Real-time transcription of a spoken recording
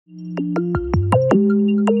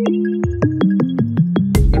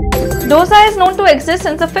Dosa is known to exist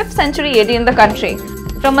since the 5th century AD in the country.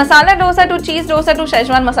 From masala dosa to cheese dosa to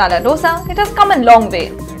Szechuan masala dosa, it has come a long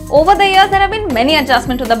way. Over the years, there have been many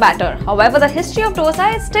adjustments to the batter. However, the history of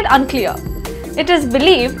dosa is still unclear. It is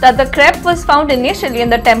believed that the crepe was found initially in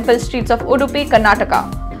the temple streets of Udupi,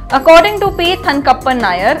 Karnataka. According to P. Thankappan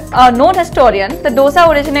Nair, a known historian, the dosa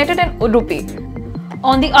originated in Udupi.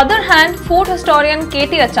 On the other hand, food historian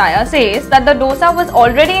K.T. Achaya says that the dosa was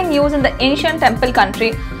already in use in the ancient temple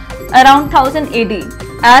country around 1000 AD,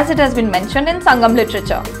 as it has been mentioned in Sangam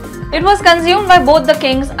literature. It was consumed by both the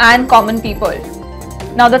kings and common people.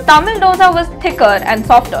 Now the Tamil dosa was thicker and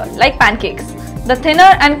softer, like pancakes. The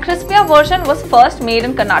thinner and crispier version was first made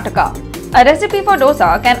in Karnataka. A recipe for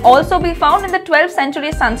dosa can also be found in the 12th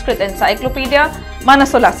century Sanskrit encyclopedia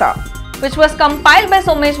Manasolasa, which was compiled by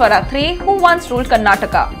Someshwara III, who once ruled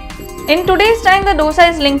Karnataka. In today's time, the dosa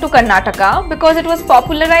is linked to Karnataka because it was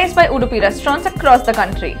popularized by Udupi restaurants across the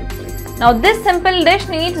country. Now this simple dish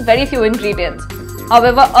needs very few ingredients.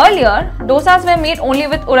 However, earlier, dosas were made only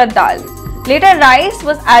with urad dal. Later, rice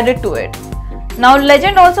was added to it. Now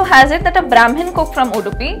legend also has it that a Brahmin cook from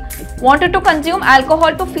Udupi wanted to consume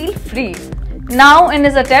alcohol to feel free. Now, in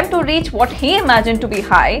his attempt to reach what he imagined to be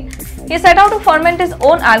high, he set out to ferment his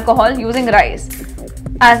own alcohol using rice,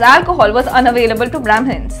 as alcohol was unavailable to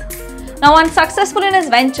Brahmins. Now, unsuccessful in his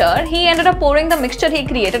venture, he ended up pouring the mixture he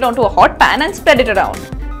created onto a hot pan and spread it around.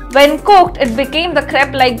 When cooked, it became the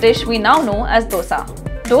crepe-like dish we now know as dosa.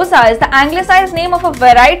 Dosa is the anglicized name of a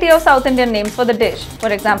variety of South Indian names for the dish.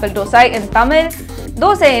 For example, dosai in Tamil,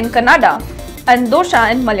 dosai in Kannada, and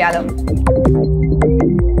dosha in Malayalam.